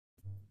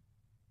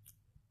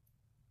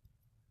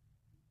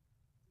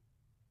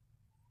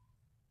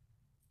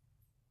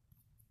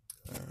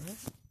Alright.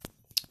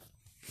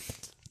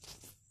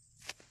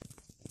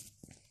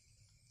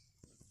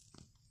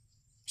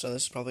 So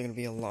this is probably going to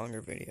be a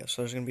longer video,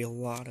 so there's going to be a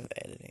lot of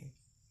editing.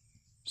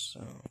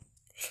 So,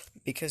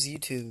 because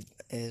YouTube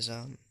is,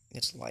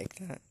 it's like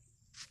that.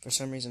 For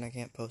some reason I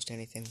can't post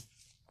anything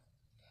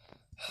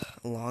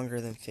longer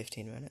than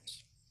 15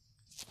 minutes.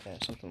 Yeah,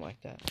 something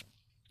like that.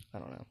 I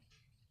don't know.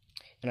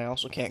 And I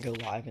also can't go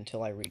live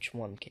until I reach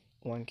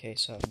 1K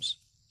subs.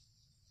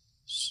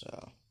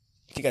 So,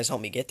 if you guys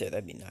help me get there,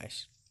 that'd be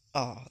nice.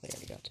 Oh, they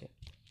already got to.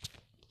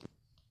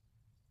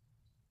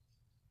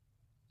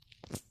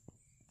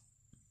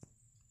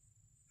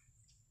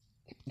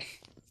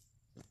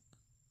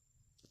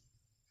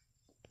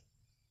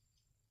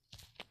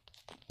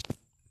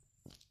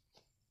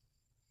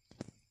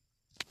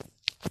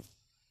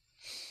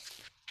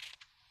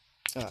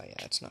 Oh yeah,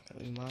 it's not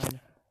gonna be mine.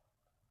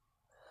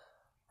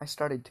 I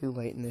started too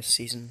late in this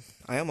season.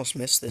 I almost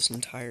missed this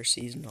entire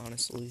season,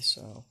 honestly,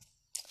 so...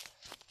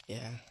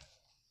 Yeah.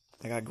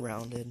 I got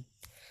grounded.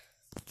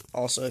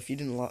 Also, if you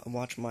didn't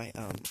watch my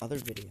other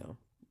video,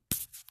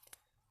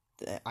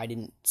 I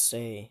didn't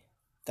say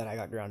that I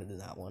got grounded in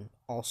that one.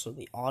 Also,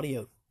 the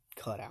audio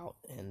cut out,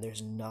 and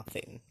there's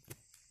nothing.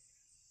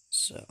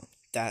 So,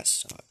 that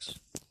sucks.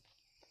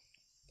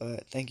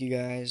 But thank you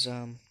guys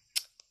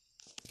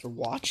for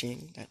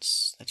watching.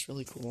 That's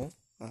really cool.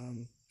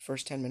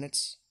 First 10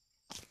 minutes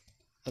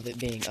of it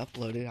being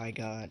uploaded, I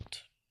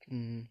got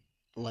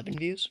 11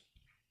 views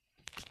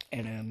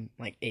and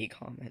like 8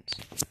 comments.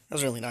 That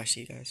was really nice of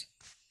you guys.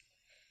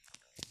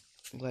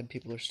 I'm glad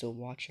people are still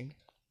watching.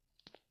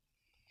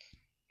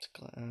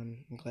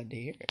 I'm glad to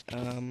hear it.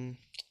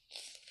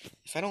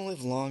 If I don't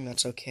live long,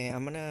 that's okay.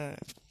 I'm gonna...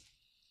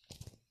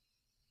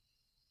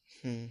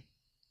 I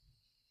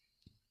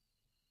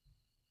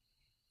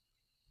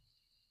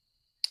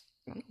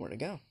don't know where to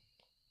go.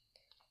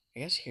 I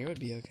guess here would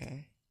be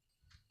okay.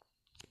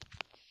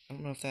 I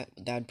don't know if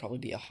that'd probably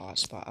be a hot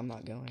spot. I'm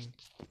not going.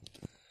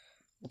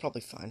 We'll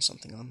probably find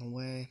something on the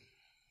way.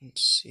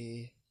 Let's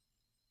see.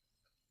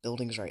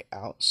 Buildings right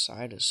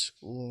outside of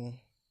school.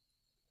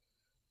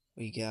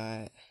 We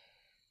got...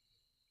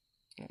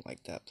 I don't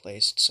like that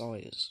place. It's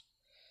always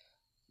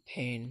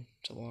pain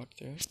to walk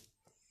through.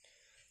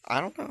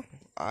 I don't know.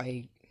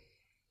 I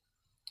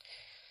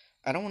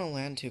don't want to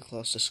land too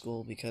close to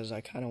school because I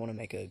kind of want to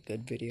make a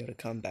good video to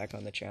come back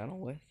on the channel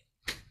with.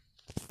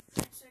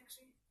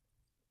 Sexy.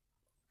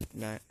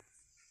 Not.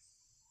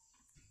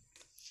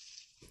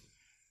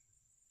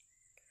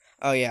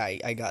 Oh yeah,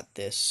 I got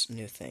this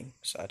new thing,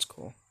 so that's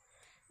cool.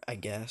 I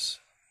guess.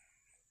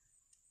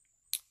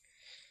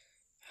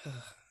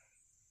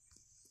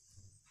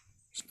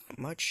 It's not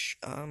much,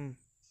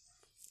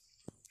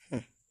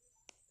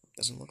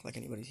 doesn't look like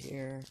anybody's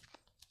here.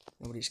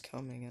 Nobody's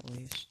coming, at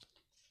least.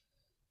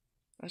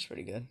 That's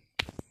pretty good.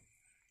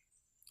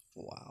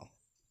 Wow.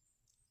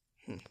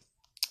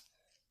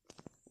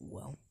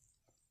 Well.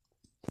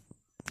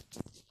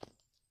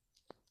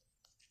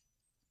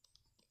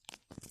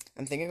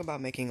 I'm thinking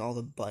about making all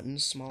the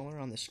buttons smaller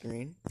on the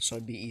screen, so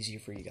it'd be easier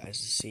for you guys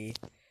to see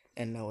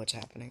and know what's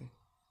happening.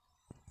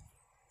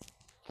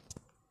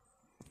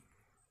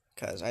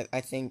 Because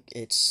I think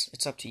it's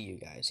up to you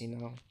guys, you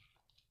know?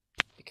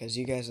 Because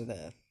you guys are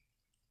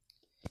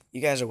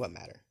what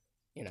matter,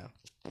 you know?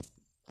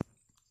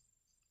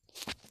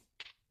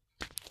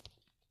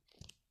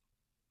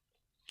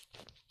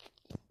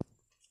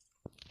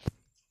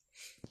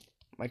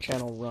 My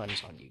channel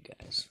runs on you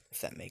guys,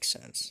 if that makes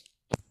sense.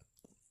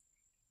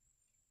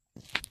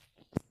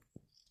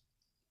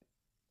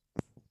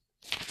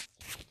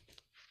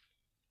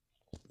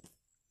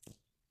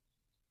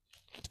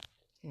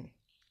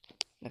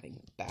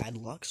 Having bad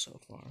luck so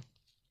far.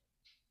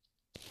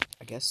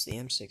 I guess the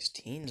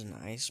M16's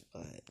nice,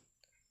 but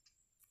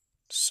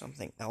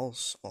something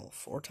else, well,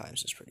 4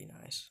 times is pretty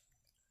nice.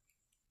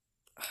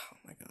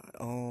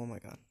 Oh my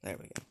god, there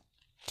we go.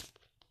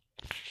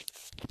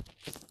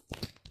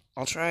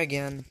 I'll try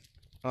again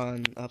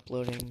on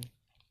uploading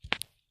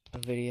a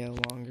video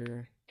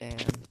longer than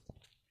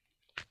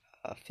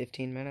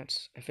 15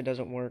 minutes. If it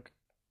doesn't work,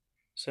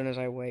 as soon as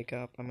I wake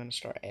up, I'm gonna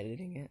start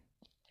editing it.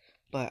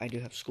 But I do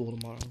have school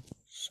tomorrow,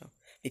 so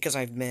because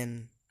I've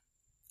been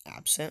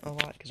absent a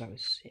lot because I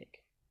was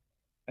sick.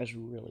 I was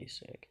really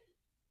sick.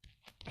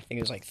 I think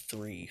it was like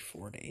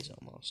 3-4 days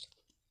almost.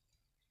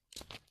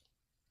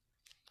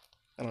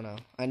 I don't know.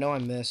 I know I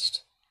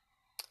missed.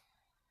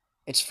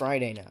 It's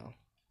Friday now.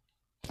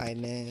 I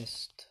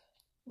missed.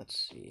 Let's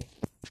see.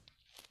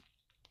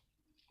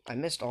 I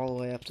missed all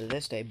the way up to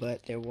this day,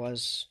 but there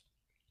was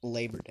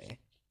Labor Day.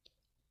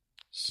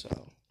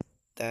 So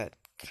that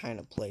kind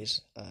of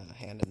plays a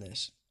hand in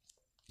this.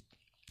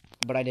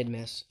 But I did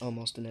miss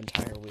almost an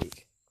entire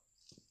week,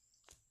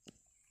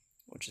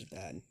 which is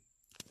bad.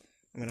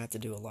 I'm gonna have to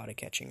do a lot of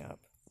catching up.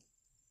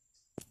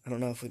 I don't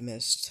know if we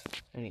missed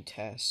any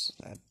tests.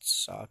 That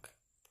suck.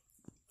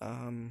 I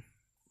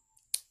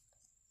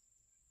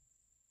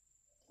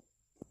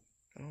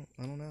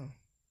don't know.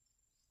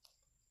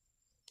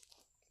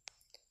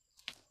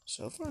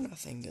 So far,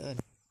 nothing good.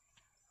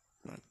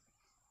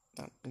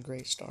 Not a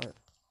great start.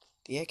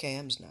 The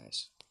AKM's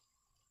nice.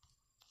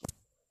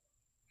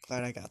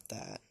 Glad I got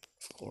that,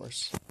 of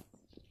course.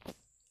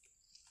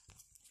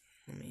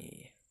 Let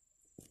me...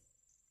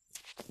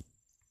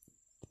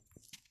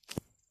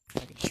 I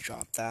can just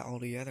drop that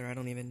altogether. I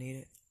don't even need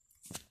it.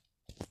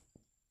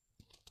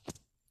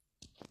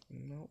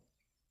 Nope.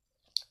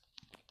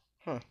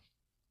 Huh.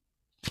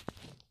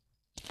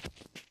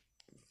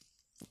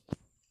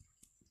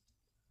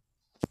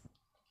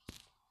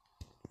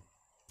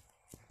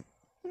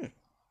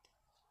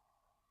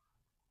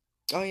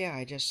 Oh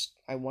yeah,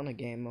 I won a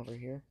game over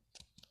here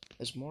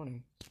this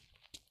morning.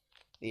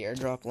 The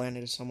airdrop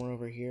landed somewhere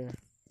over here.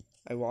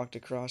 I walked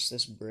across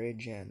this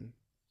bridge and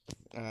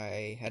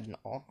I had an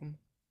AWM.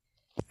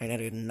 I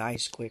had a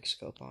nice quick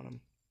scope on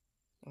him.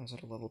 Oh, is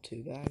that a level 2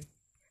 guy?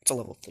 It's a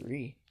level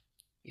 3.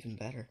 Even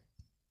better.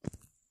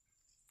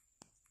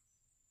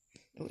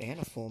 Oh, and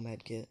a full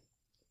med kit.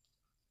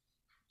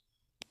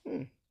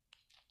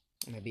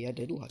 Maybe I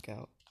did luck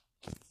out.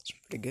 Some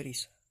pretty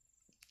goodies.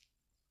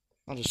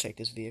 I'll just take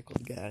this vehicle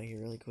to get out of here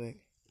really quick.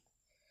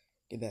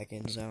 Get back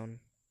in zone.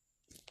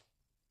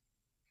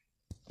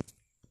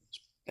 It's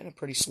been a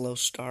pretty slow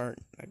start.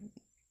 I'd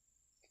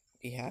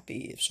be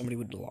happy if somebody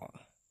would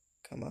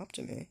come up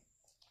to me.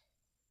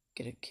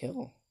 Get a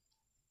kill.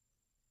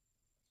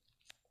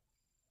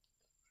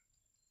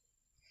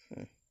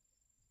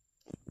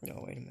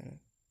 No, wait a minute.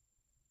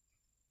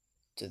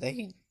 Do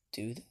they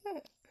do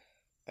that?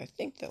 I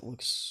think that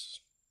looks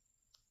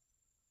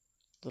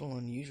a little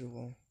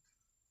unusual.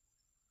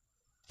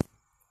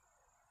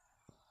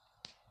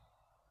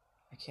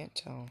 I can't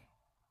tell.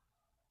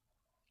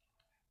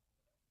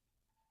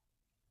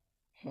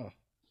 Huh.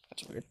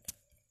 That's weird.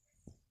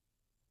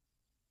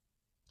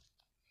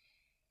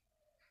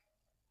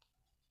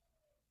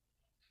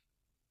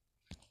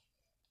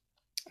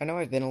 I know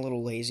I've been a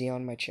little lazy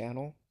on my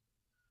channel.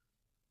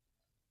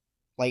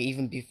 Like,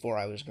 even before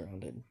I was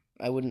grounded.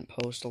 I wouldn't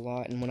post a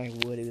lot, and when I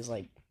would, it was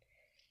like,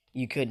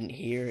 you couldn't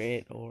hear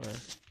it, or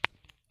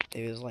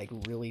it was like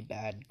really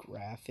bad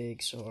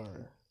graphics,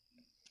 or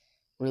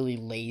really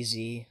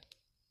lazy.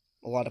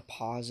 A lot of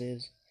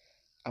pauses.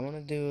 I want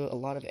to do a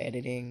lot of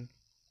editing,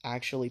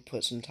 actually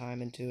put some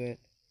time into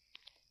it.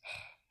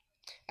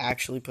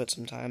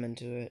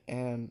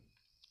 And,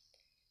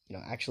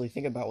 actually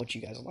think about what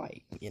you guys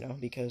like,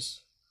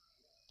 because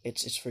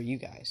it's for you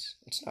guys.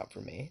 It's not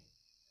for me.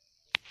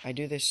 I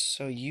do this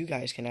so you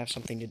guys can have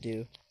something to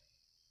do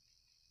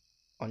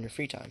on your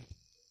free time.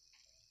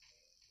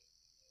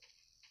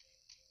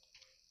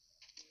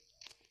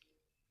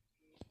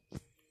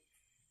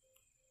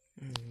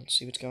 Let's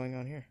see what's going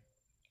on here.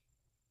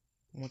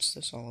 What's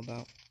this all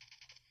about?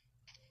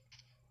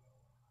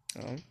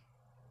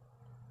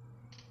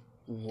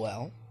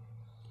 Well,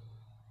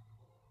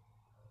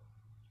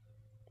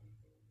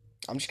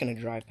 I'm just gonna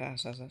drive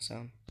past. How's that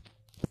sound?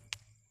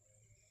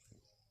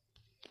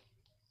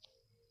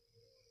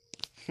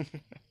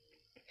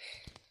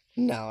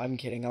 No, I'm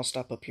kidding. I'll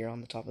stop up here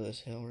on the top of this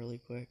hill really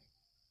quick.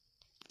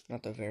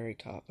 Not the very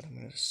top, but I'm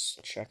gonna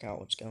check out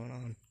what's going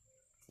on.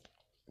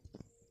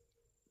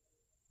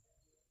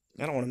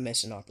 I don't want to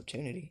miss an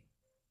opportunity.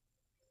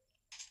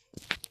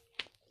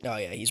 Oh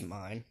yeah, he's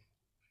mine.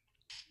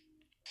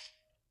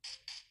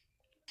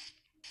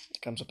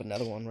 Comes up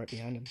another one right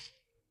behind him.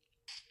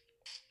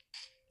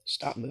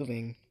 Stop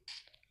moving.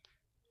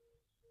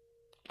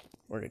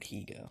 Where did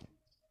he go?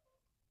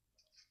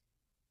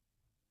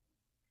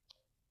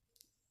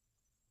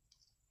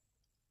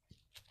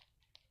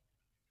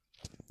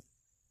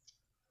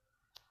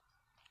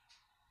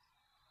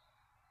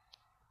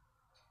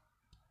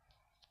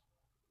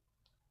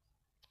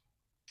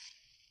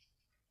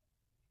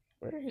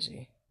 Where is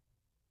he?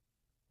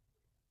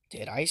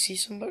 Did I see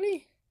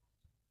somebody?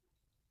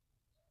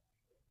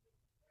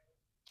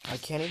 I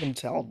can't even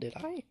tell, did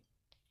I?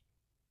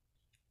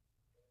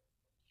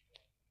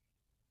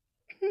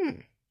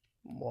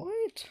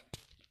 What?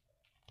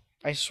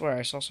 I swear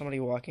I saw somebody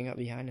walking up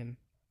behind him.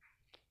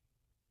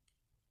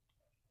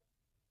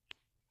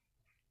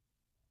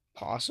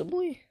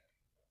 Possibly?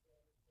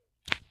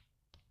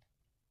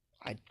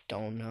 I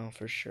don't know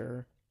for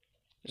sure.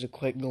 There's a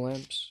quick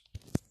glimpse.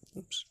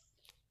 Oops.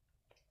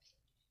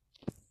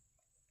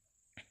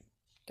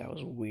 That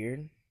was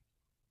weird.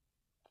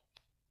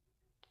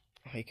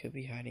 Oh, he could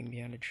be hiding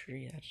behind a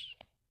tree.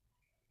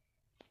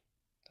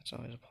 That's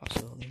always a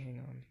possibility. Hang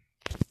on.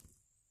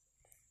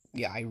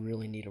 Yeah, I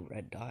really need a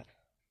red dot.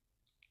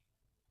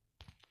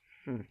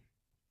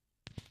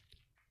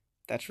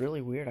 That's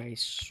really weird. I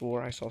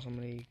swore I saw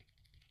somebody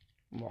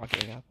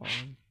walking up on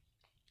him.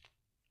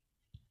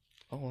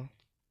 Oh well.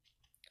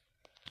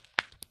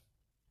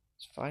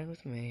 It's fine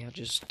with me. I'll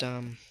just,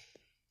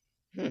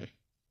 It's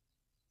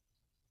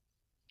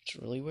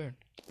really weird.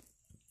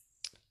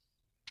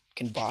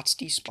 Can bots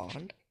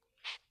despawn?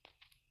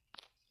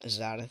 Is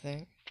that a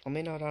thing? Let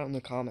me know down in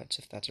the comments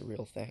if that's a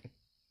real thing.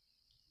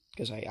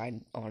 Because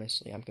I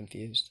honestly, I'm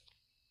confused.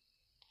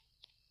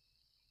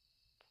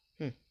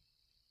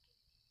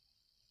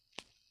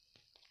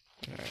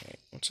 Alright,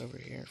 what's over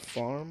here?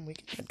 Farm? We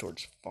can head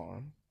towards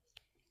farm.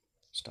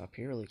 Stop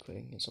here really quick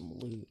and get some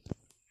loot.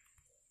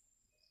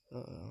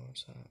 Uh-oh,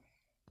 what's that?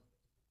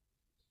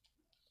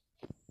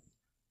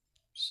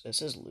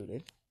 This is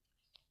looted.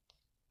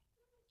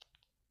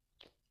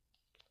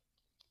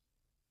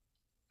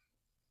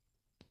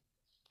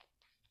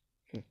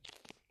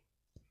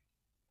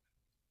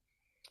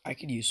 I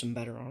could use some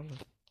better armor.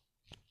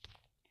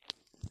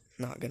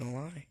 Not gonna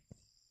lie.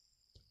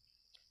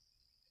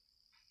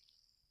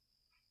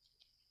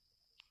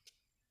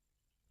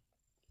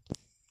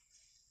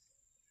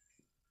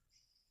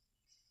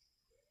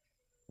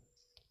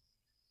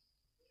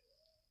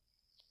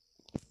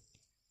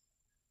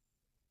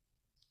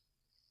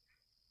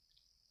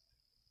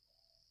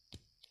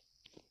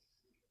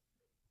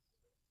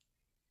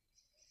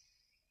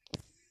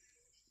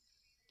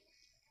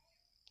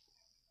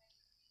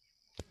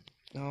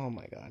 Oh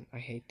my god, I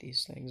hate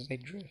these things. They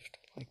drift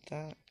like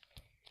that.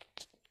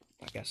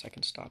 I guess I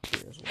can stop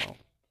here as well.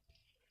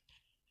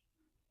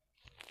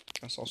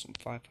 I saw some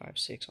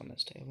 5.56 on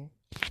this table.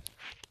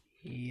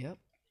 Yep.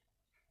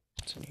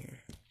 What's in here?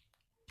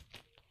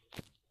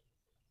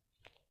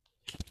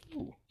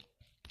 Ooh.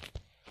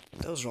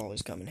 Those are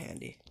always come in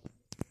handy.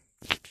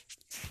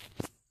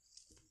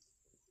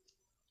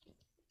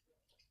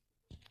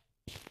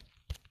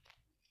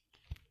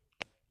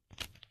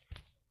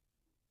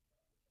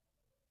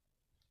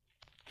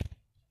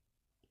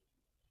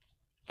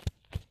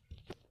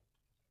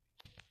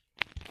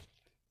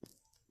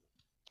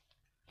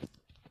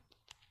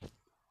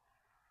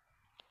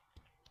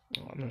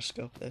 Oh, I'm gonna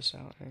scope this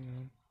out. Hang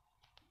on.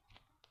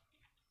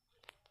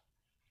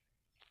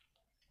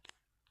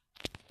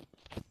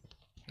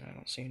 I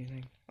don't see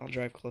anything. I'll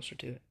drive closer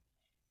to it.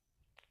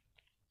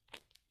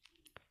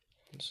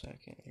 1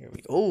 second. Here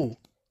we go. Oh! Is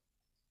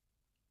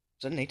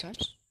that an 8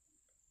 times?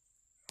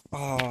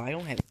 Oh, I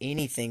don't have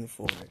anything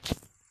for it.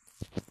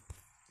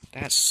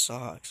 That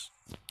sucks.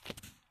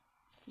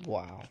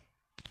 Wow.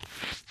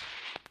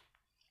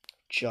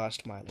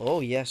 Just my...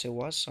 Oh, yes, it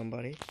was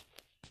somebody.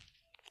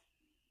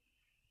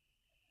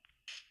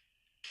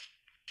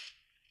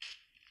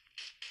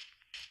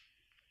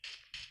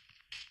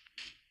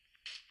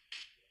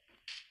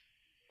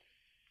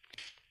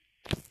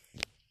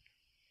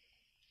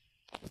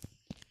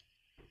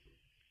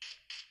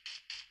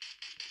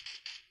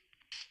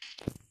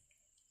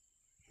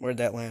 Where'd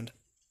that land?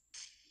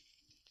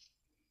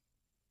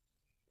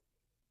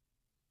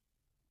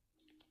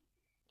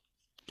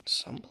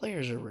 Some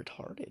players are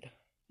retarded.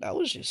 That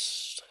was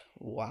just...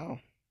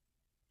 Wow.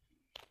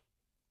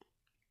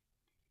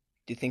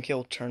 Do you think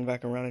he'll turn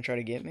back around and try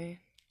to get me?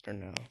 Or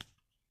no?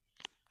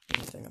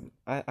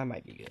 I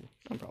might be good.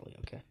 I'm probably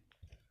okay.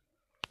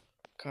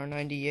 Car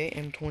 98,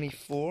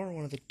 M24,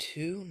 one of the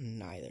two?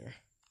 Neither.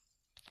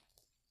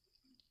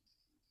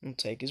 I'll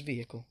take his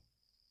vehicle.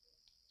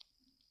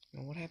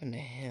 Now, what happened to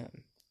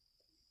him?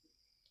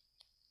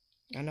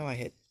 I know I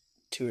hit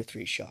 2 or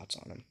 3 shots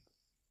on him.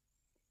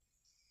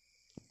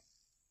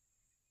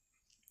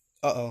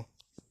 Uh-oh.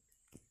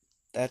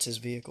 That's his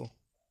vehicle.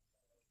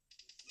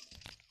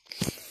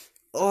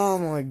 Oh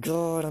my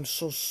god, I'm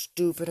so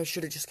stupid. I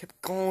should have just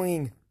kept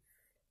going.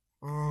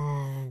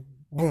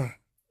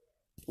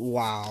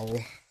 Wow.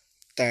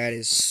 That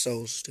is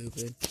so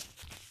stupid.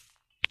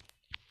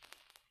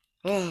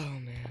 Oh,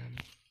 man.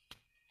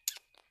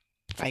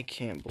 I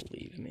can't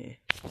believe me.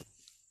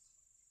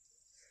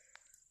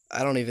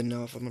 I don't even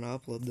know if I'm gonna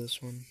upload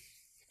this one.